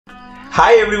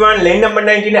Hi everyone, lane number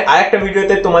 19 এর আরেকটা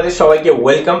ভিডিওতে তোমাদের সবাইকে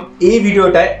ওয়েলকাম। এই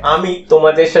ভিডিওটায় আমি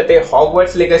তোমাদের সাথে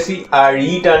হগওয়ার্টস লেগাসি আর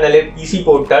রিটার্নালের পিসি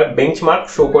পোর্টটার বেঞ্চমার্ক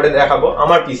শো করে দেখাবো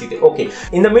আমার পিসিতে। ওকে,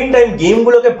 ইন দ্য মিন টাইম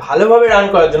গেমগুলোকে ভালোভাবে রান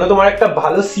করার জন্য তোমার একটা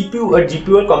ভালো সিপিইউ আর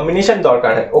জিপিইউ এর কম্বিনেশন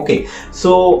দরকার হয়। ওকে,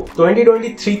 সো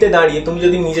 2023 তে দাঁড়িয়ে তুমি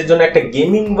যদি নিজের জন্য একটা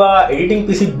গেমিং বা এডিটিং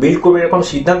পিসি বিল্ড করবে এরকম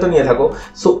সিদ্ধান্ত নিয়ে থাকো,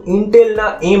 সো ইন্টেল না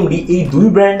এএমডি এই দুই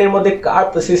ব্র্যান্ডের মধ্যে কার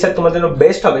প্রসেসর তোমার জন্য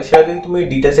বেস্ট হবে সেটা যদি তুমি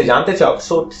ডিটেলসে জানতে চাও,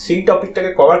 সো সেই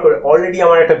টপিকটাকে কভার করে অলরেডি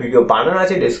আমার একটা ভিডিও বানানো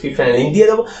আছে, ডেসক্রিপশনে লিঙ্ক দিয়ে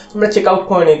দেবো, তোমরা চেক আউট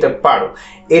করে নিতে পারো।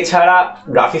 এছাড়া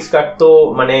গ্রাফিক্স কার্ড তো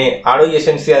মানে আরোই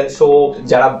এসেন্সিয়াল। সো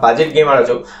যারা বাজেট গেমার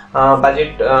আছো,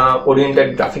 বাজেট ওরিয়েন্টেড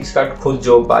গ্রাফিক্স কার্ড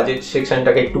খুঁজছো, বাজেট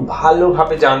সেকশনটাকে একটু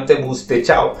ভালোভাবে জানতে বুঝতে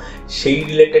চাও, সেই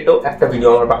রিলেটেডও একটা ভিডিও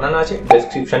আমার বানানো আছে,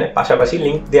 ডেসক্রিপশনে পাশাপাশি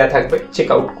লিঙ্ক দেওয়া থাকবে, চেক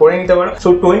আউট করে নিতে পারো। সো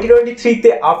 2023 তে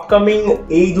আপকামিং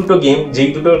এই দুটো গেম, যেই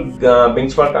দুটোর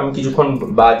বেঞ্চমার্ক আমি কিছুক্ষণ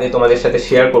বাদে তোমাদের সাথে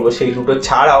শেয়ার করবো, সেই দুটো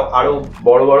ছাড়াও আরো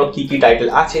বড় বড় কি কি টাইটেল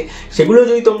আছে সেগুলো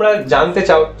যদি তোমরা জানতে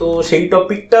চাও, তো সেই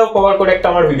টপিকটাও কভার করে একটা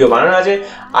আমার ভিডিও বানানো আছে,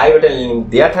 আই বাটন লিঙ্ক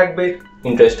দেওয়া থাকবে,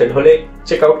 ইন্টারেস্টেড হলে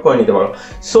চেক আউট করে নিতে পারো।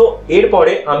 সো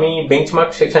এরপরে আমি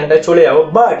বেঞ্চমার্ক সেকশনটায় চলে যাবো,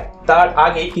 বাট তার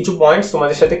আগে কিছু পয়েন্টস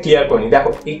তোমাদের সাথে ক্লিয়ার করে নিই।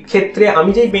 দেখো, এই ক্ষেত্রে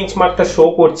আমি যেই বেঞ্চমার্কটা শো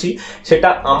করছি সেটা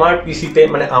আমার পিসিতে,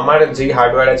 মানে আমার যে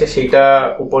হার্ডওয়্যার আছে সেইটা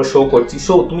উপর শো করছি।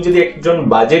 সো তুমি যদি একজন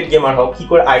বাজেট গেমার হও, কি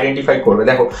করে আইডেন্টিফাই করবে?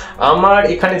 দেখো, আমার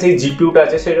এখানে যে জিপিইউটা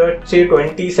আছে সেটা হচ্ছে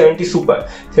 2070 সুপার,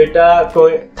 সেটা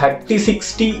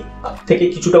 3060 থেকে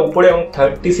কিছুটা উপরে এবং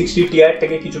 3060 Ti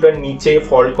থেকে কিছুটা নিচে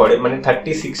ফল করে, মানে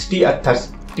 3060 আর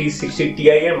 3060 Ti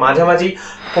এর মাঝামাঝি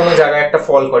কোনো জায়গায় একটা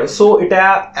ফল করে। সো এটা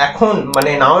এখন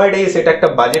মানে নাওয়াডেজ এটা একটা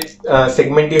বাজেট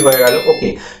সেগমেন্টই হয়ে গেল। ওকে,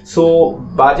 সো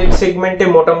বাজেট সেগমেন্টে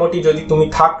মোটামুটি যদি তুমি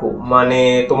থাকো, মানে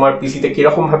তোমার পিসিতে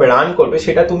কিরকম ভাবে রান করবে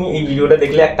সেটা তুমি এই ভিডিওটা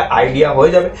দেখলে একটা আইডিয়া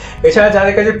হয়ে যাবে। এছাড়া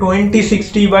যাদের কাছে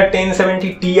 2060 বা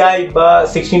 1070 Ti বা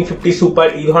 1650 সুপার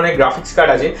এই ধরনের গ্রাফিক্স কার্ড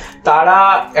আছে, তারা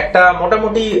একটা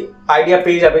মোটামুটি আইডিয়া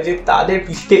পেয়ে যাবে যে তাদের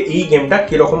পিসিতে এই গেমটা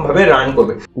কিরকম ভাবে রান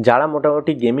করবে। যারা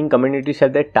মোটামুটি গেমিং কমিউনিটির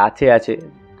সাথে টাচে আছে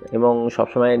এবং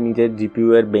সবসময় নিজের জিপিইউ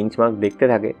এর বেঞ্চমার্ক দেখতে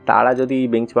থাকে, তারা যদি এই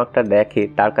বেঞ্চমার্কটা দেখে,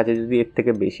 তার কাছে যদি এর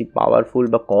থেকে বেশি পাওয়ারফুল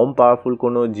বা কম পাওয়ারফুল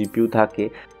কোনো জিপিইউ থাকে,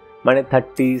 মানে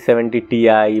 3070 Ti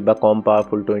বা কম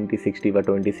পাওয়ারফুল 2060 বা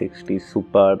 2060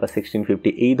 সুপার বা 1650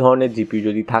 এই ধরনের জিপিইউ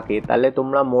যদি থাকে, তাহলে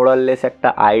তোমরা মোরাললেস একটা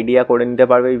আইডিয়া করে নিতে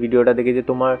পারবে এই ভিডিওটা দেখে যে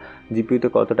তোমার জিপিইউতে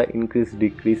কতটা ইনক্রিজ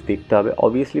ডিক্রিজ দেখতে হবে,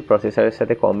 অবভিয়াসলি প্রসেসরের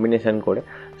সাথে কম্বিনেশন করে।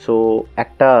 সো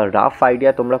একটা রাফ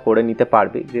আইডিয়া তোমরা করে নিতে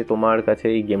পারবে যে তোমার কাছে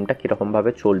এই গেমটা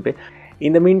কীরকমভাবে চলবে।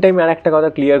 ইন দ্য মিন টাইম আর একটা কথা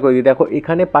ক্লিয়ার করে দিই, দেখো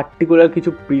এখানে পার্টিকুলার কিছু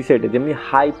প্রিসেট, যেমনি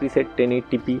high preset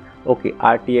 1080p, okay,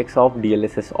 RTX of,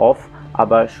 dlss of,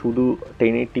 আবার শুধু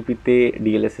 1080pতে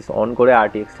DLSS অন করে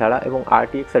RTX ছাড়া, এবং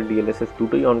RTX আর DLSS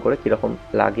দুটোই অন করে কীরকম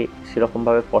লাগে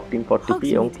সেরকমভাবে 1440p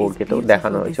এবং 4Kতেও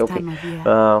দেখানো হয়েছে। ওকে,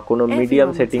 কোনো মিডিয়াম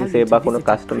সেটিংসে বা কোনো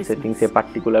কাস্টম সেটিংসে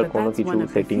পার্টিকুলার কোনো কিছু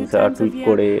সেটিংস টুইক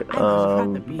করে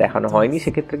দেখানো হয়নি,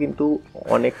 সেক্ষেত্রে কিন্তু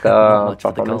অনেক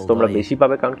পারফরমেন্স তোমরা বেশি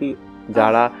পাবে। কারণ কি,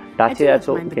 যারা টাচে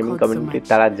আছো গেমিং কমিউনিটি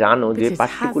তারা জানো যে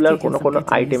পার্টিকুলার কোনো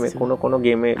আইটেমে কোনো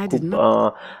গেমে খুব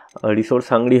রিসোর্স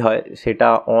হাংরি হয়, সেটা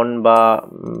অন বা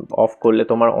অফ করলে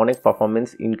তোমার অনেক পারফরমেন্স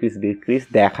ইনক্রিজ ডিক্রিজ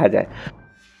দেখা যায়।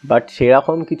 বাট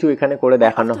সেরকম কিছু এখানে করে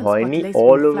দেখানো হয়নি।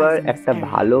 অল ওভার একটা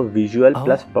ভালো ভিজুয়াল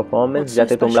প্লাস পারফরমেন্স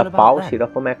যাতে তোমরা পাও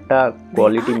সেরকম একটা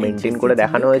কোয়ালিটি মেনটেন করে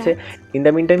দেখানো হয়েছে। ইন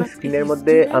দ্য মিন টাইম স্ক্রিনের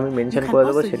মধ্যে আমি মেনশন করে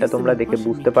দেবো, সেটা তোমরা দেখে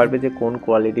বুঝতে পারবে যে কোন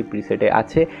কোয়ালিটি প্রিসেটে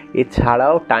আছে।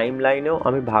 এছাড়াও টাইম লাইনেও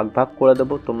আমি ভাগ ভাগ করে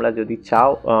দেবো, তোমরা যদি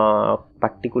চাও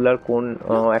পার্টিকুলার কোন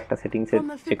একটা সেটিংসে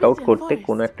চেক আউট করতে,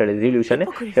 কোনো একটা রেজলিউশনে,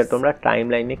 সেটা তোমরা টাইম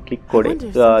লাইনে ক্লিক করে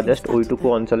জাস্ট ওইটুকু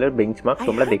অঞ্চলের বেঞ্চমার্ক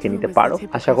তোমরা দেখে নিতে পারো।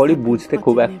 আশা করি বুঝতে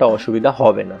খুব একটা অসুবিধা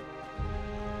হবে না।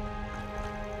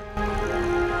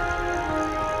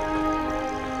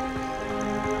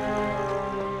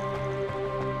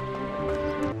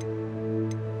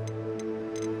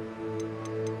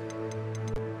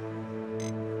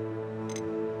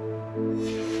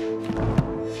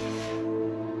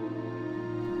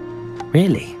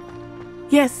 Really?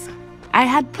 Yes, I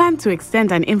had planned to extend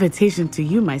an invitation to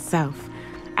you myself.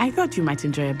 I thought you might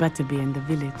enjoy a butterbeer in the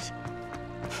village.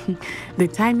 The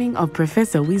timing of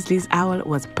Professor Weasley's owl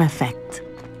was perfect.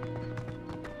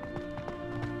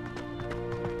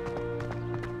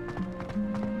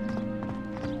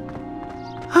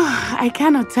 I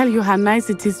cannot tell you how nice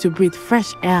it is to breathe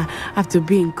fresh air after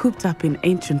being cooped up in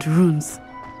ancient rooms.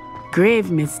 Grave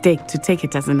mistake to take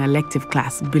it as an elective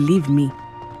class, believe me.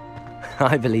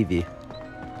 I believe you.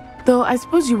 Though I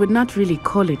suppose you would not really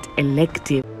call it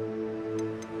elective.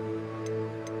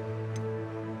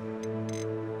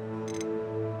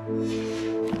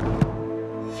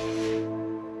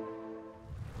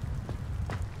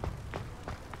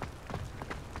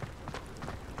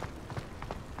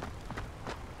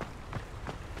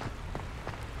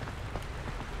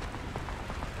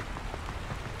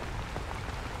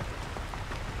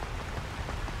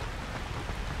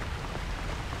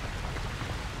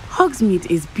 Hogsmeade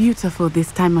is beautiful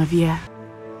this time of year.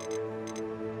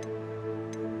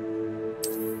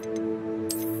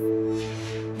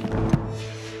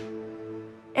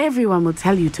 Everyone will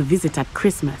tell you to visit at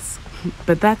Christmas,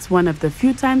 but that's one of the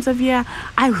few times of year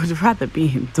I would rather be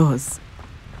indoors.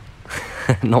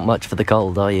 Not much for the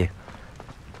cold, are you?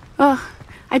 Oh,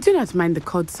 I do not mind the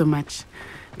cold so much,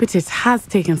 but it has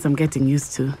taken some getting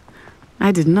used to.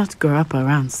 I did not grow up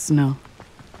around snow.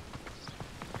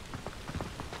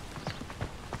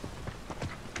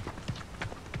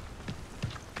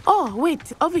 Oh,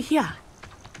 wait, over here.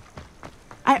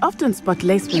 I often spot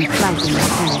lacewing flags in the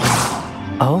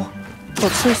sky. Oh?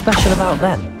 What's so special about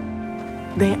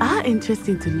them? They are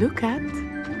interesting to look at,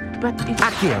 but it...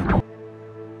 Accio!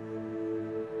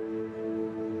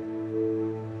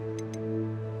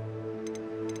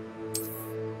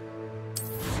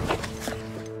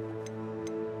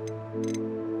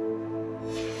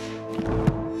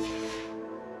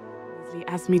 He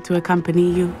asked me to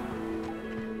accompany you.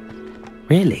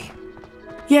 Really?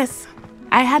 Yes,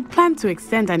 I had planned to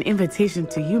extend an invitation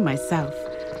to you myself.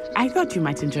 I thought you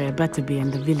might enjoy a butterbeer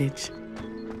in the village.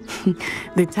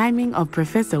 The timing of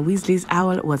Professor Weasley's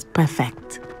owl was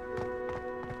perfect.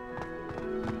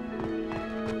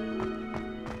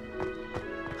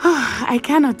 I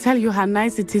cannot tell you how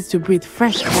nice it is to breathe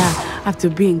fresh air after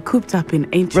being cooped up in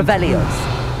ancient...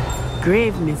 Revelios!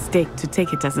 Grave mistake to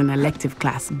take it as an elective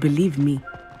class, believe me.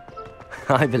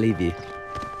 I believe you.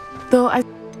 Though I...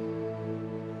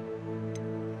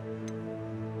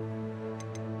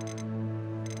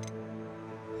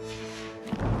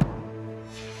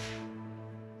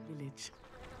 village.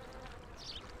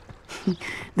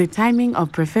 The timing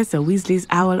of Professor Weasley's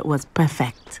owl was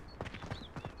perfect.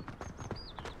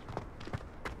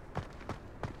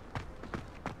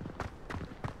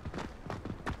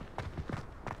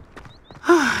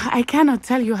 I cannot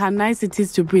tell you how nice it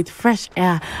is to breathe fresh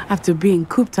air after being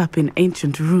cooped up in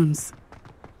ancient ruins.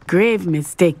 Grave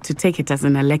mistake to take it as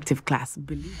an elective class,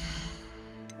 believe me.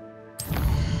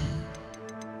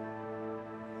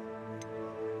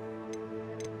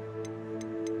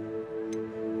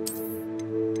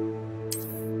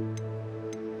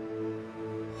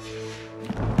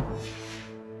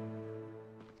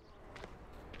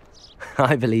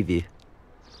 I believe you.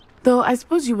 Though I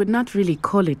suppose you would not really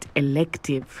call it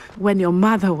elective when your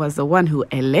mother was the one who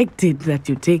elected that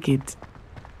you take it.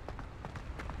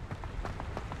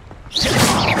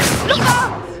 Look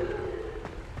out!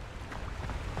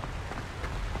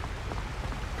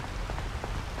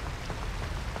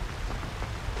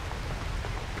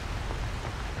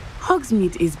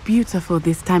 Hogsmeade is beautiful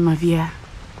this time of year.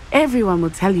 Everyone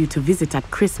will tell you to visit at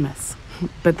Christmas,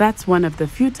 but that's one of the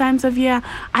few times of year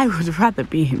I would rather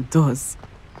be indoors.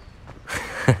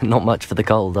 Not much for the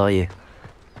cold, are you?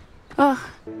 Oh.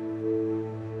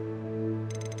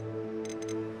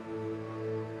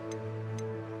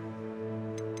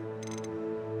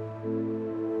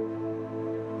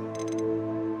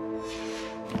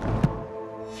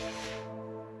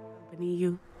 Accompany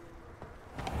you.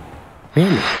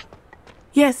 Really?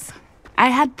 Yes, I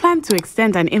had planned to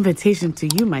extend an invitation to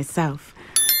you myself.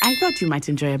 I thought you might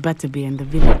enjoy a butterbeer in the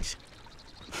village.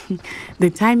 The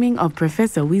timing of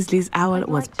Professor Weasley's owl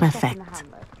was perfect.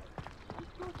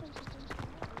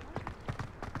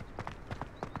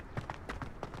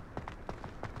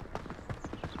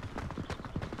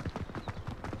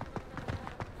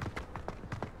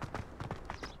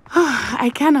 I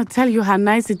cannot tell you how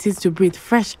nice it is to breathe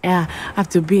fresh air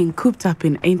after being cooped up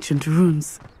in ancient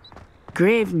ruins.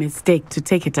 Grave mistake to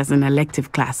take it as an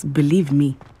elective class, believe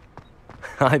me.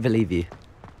 I believe you.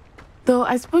 Though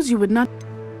I suppose you would not...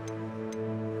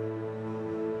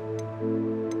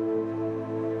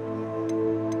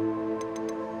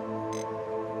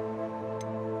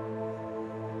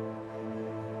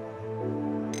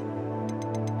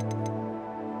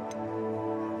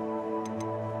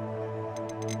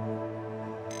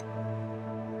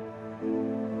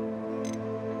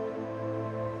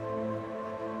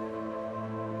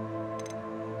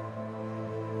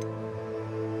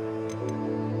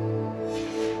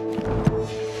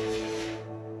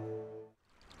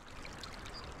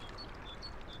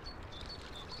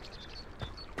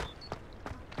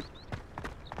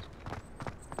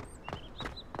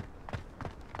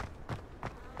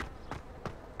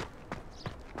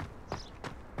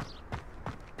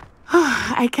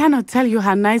 I cannot tell you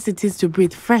how nice it is to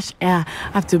breathe fresh air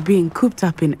after being cooped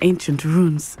up in ancient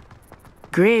ruins.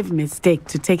 Grave mistake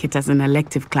to take it as an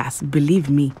elective class, believe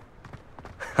me.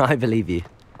 I believe you.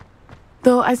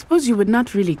 Though I suppose you would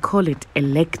not really call it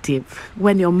elective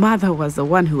when your mother was the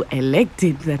one who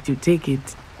elected that you take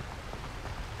it.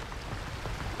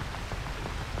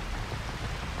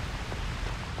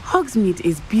 Hogsmeade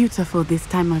is beautiful this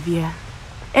time of year.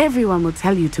 Everyone will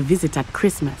tell you to visit at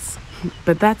Christmas,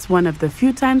 but that's one of the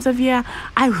few times of year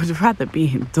I would rather be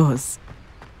indoors.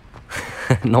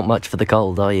 Not much for the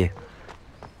cold, are you?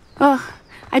 Oh,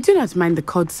 I do not mind the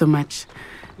cold so much,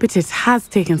 but it has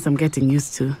taken some getting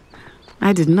used to.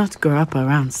 I did not grow up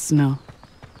around snow.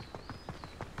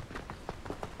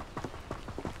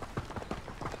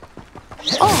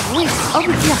 Oh, wait,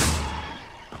 over here.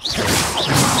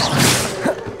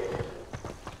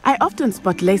 I often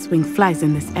spot lacewing flies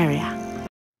in this area.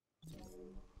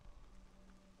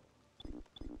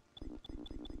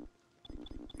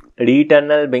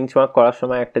 রিটার্নাল benchmark করার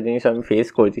সময় একটা জিনিস আমি face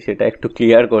করেছি, সেটা একটু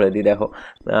clear করে দিই। দেখো,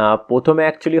 প্রথমে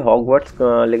অ্যাকচুয়ালি হগওয়ার্টস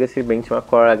লেগেসির বেঞ্চমার্ক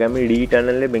করার আগে আমি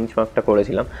রিটার্নালে বেঞ্চমার্কটা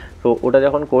করেছিলাম। তো ওটা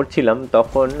যখন করছিলাম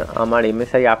তখন আমার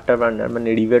এমএসআই আফটার বার্নার মানে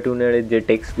রিভেটুনারের যে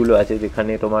টেক্সটগুলো আছে,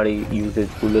 যেখানে তোমার এই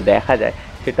ইউজেসগুলো দেখা যায়,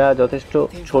 সেটা যথেষ্ট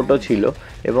ছোট ছিল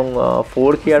এবং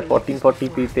 4K আর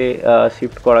 1440pতে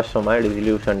শিফট করার সময়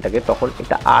রেজলিউশনটাকে, তখন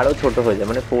এটা আরও ছোট হয়ে যায়।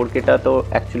 মানে 4Kটা তো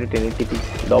অ্যাকচুয়ালি 1080p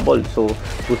ডবল, সো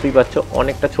বুঝতেই পারছো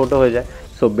অনেকটা ছোট হয়ে যায়।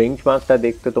 সো বেঞ্চমার্কটা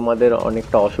দেখতে তোমাদের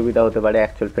অনেকটা অসুবিধা হতে পারে।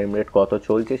 অ্যাকচুয়াল ফ্রেম রেট কত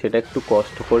চলছে সেটা একটু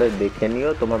কষ্ট করে দেখে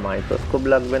নিও, তোমার মাইক্রোস্কোপ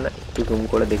লাগবে না, একটু জুম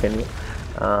করে দেখে নিও।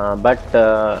 বাট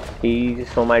এই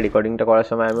সময় রেকর্ডিংটা করার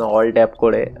সময় আমি অল ট্যাপ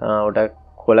করে ওটা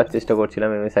খোলার চেষ্টা করছিলাম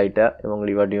এমএসআইটা এবং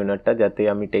রিভারডিউনারটা, যাতে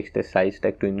আমি টেক্সটের সাইজটা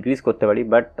একটু ইনক্রিজ করতে পারি।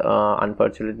 বাট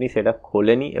আনফর্চুনেটলি সেটা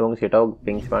খোলেনি এবং সেটাও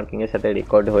বেঞ্চমার্কিংয়ের সাথে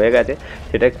রেকর্ড হয়ে গেছে,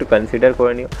 সেটা একটু কনসিডার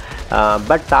করে নিও।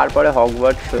 বাট তারপরে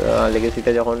হগওয়ার্টস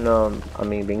লেগেসিটা যখন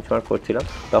আমি বেঞ্চমার্ক করছিলাম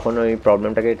তখন ওই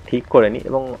প্রবলেমটাকে ঠিক করে নিই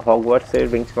এবং হগওয়ার্টসের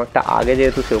বেঞ্চমার্কটা আগে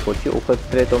যেহেতু সেও করছি,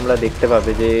 ওক্ষেত্রে তোমরা দেখতে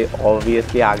পাবে যে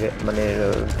অবভিয়াসলি আগে মানে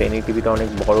 1080pতে অনেক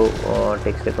বড়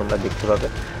টেক্সটে তোমরা দেখতে পাবে,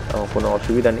 কোনো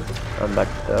অসুবিধা নেই।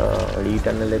 বাট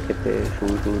রিটার্নালের ক্ষেত্রে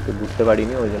শুরুতে বুঝতে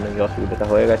পারিনি, ওই জন্য এই অসুবিধাটা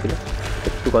হয়ে গেছিলো,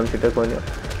 একটু কনসিডার করে নিও।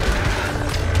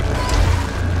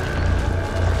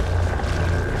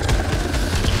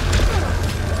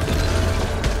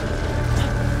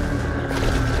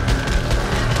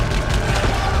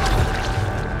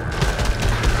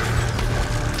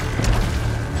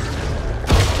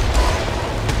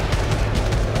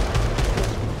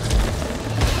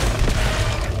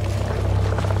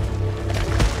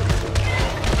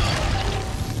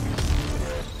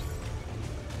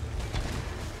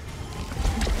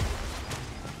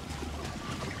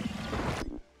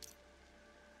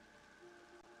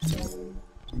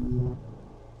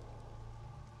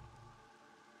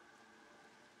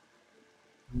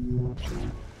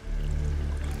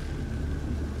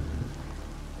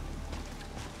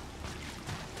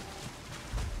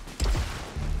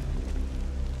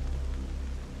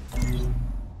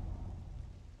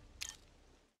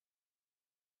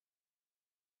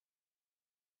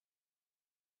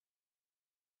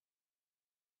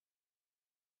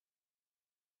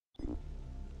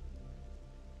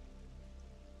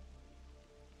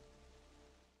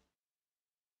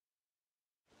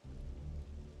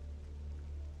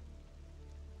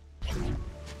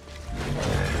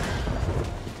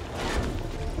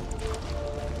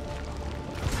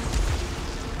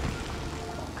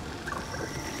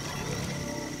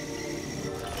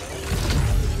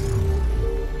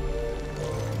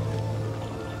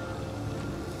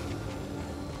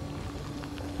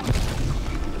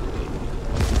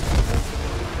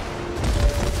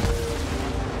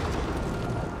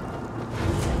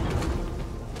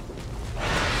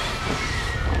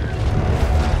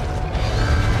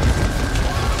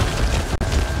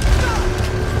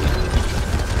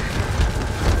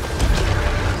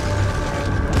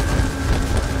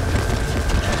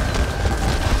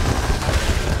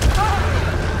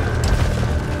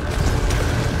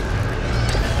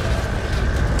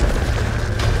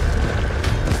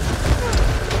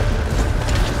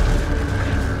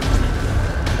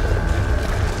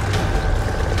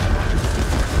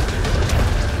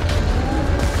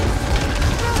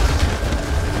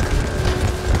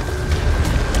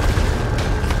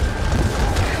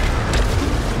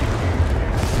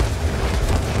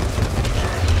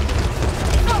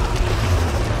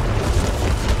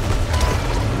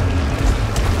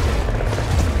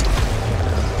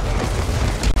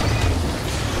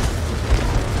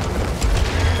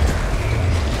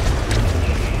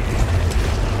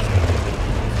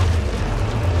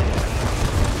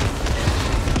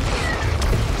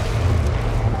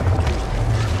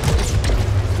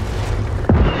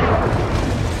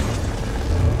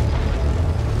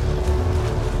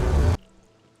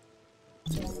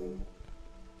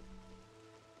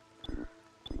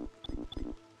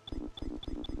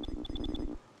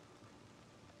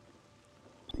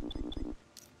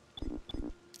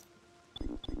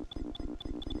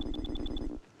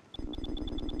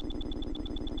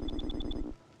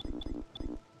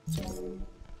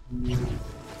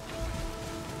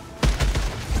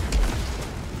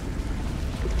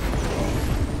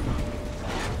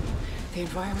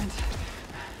 environment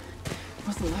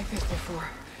wasn't like this before.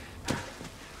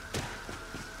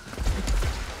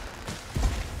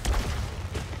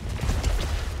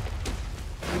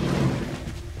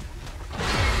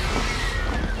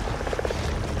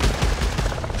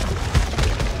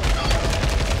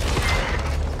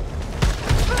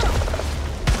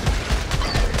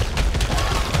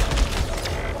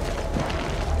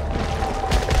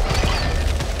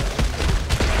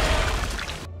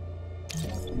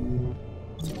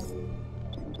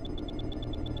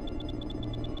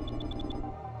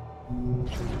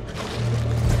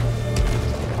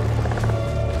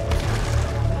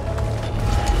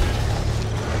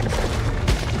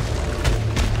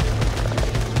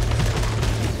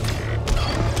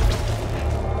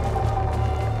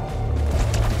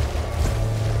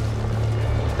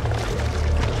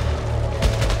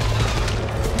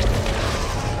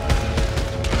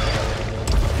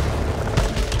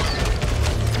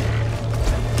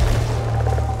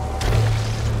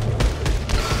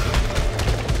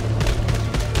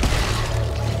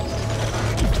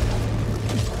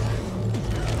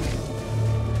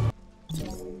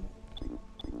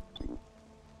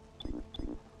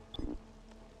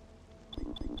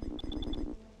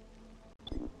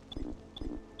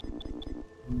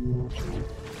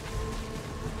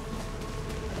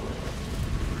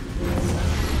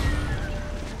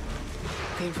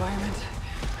 The environment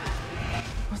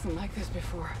wasn't like this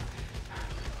before.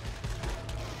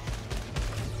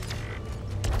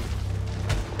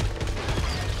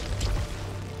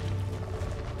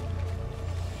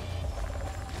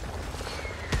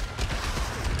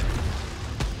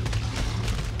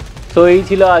 So এই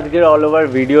ছিল আজকের অল ওভার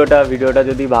ভিডিওটা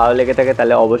যদি ভালো লেগে থাকে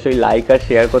তাহলে অবশ্যই লাইক আর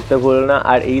শেয়ার করতে ভুলো না।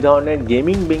 আর এই ধরনের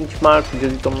গেমিং বেঞ্চমার্ক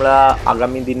যদি তোমরা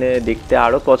আগামী দিনে দেখতে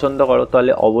আরও পছন্দ করো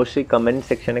তাহলে অবশ্যই কমেন্ট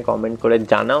সেকশানে কমেন্ট করে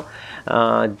জানাও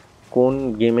কোন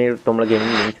গেমের তোমরা গেমিং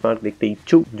বেঞ্চমার্ক দেখতে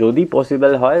ইচ্ছুক। যদি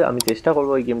পসিবল হয় আমি চেষ্টা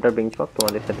করবো ওই গেমটার বেঞ্চমার্ক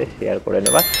তোমাদের সাথে শেয়ার করে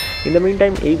নেবার। ইন দ্য মিন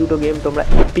টাইম এই দুটো গেম তোমরা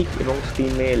এপিক এবং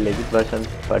স্টিমে লেজিট ভার্সন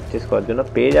পারচেস করার জন্য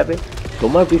পেয়ে যাবে।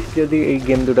 তোমার পিসি যদি এই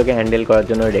গেম দুটোকে হ্যান্ডেল করার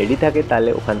জন্য রেডি থাকে তাহলে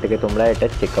ওখান থেকে তোমরা এটা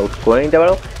চেক আউট করে নিতে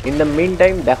পারো। ইন দ্য মিন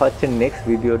টাইম দেখা হচ্ছে নেক্সট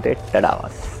ভিডিওতে। টাটা।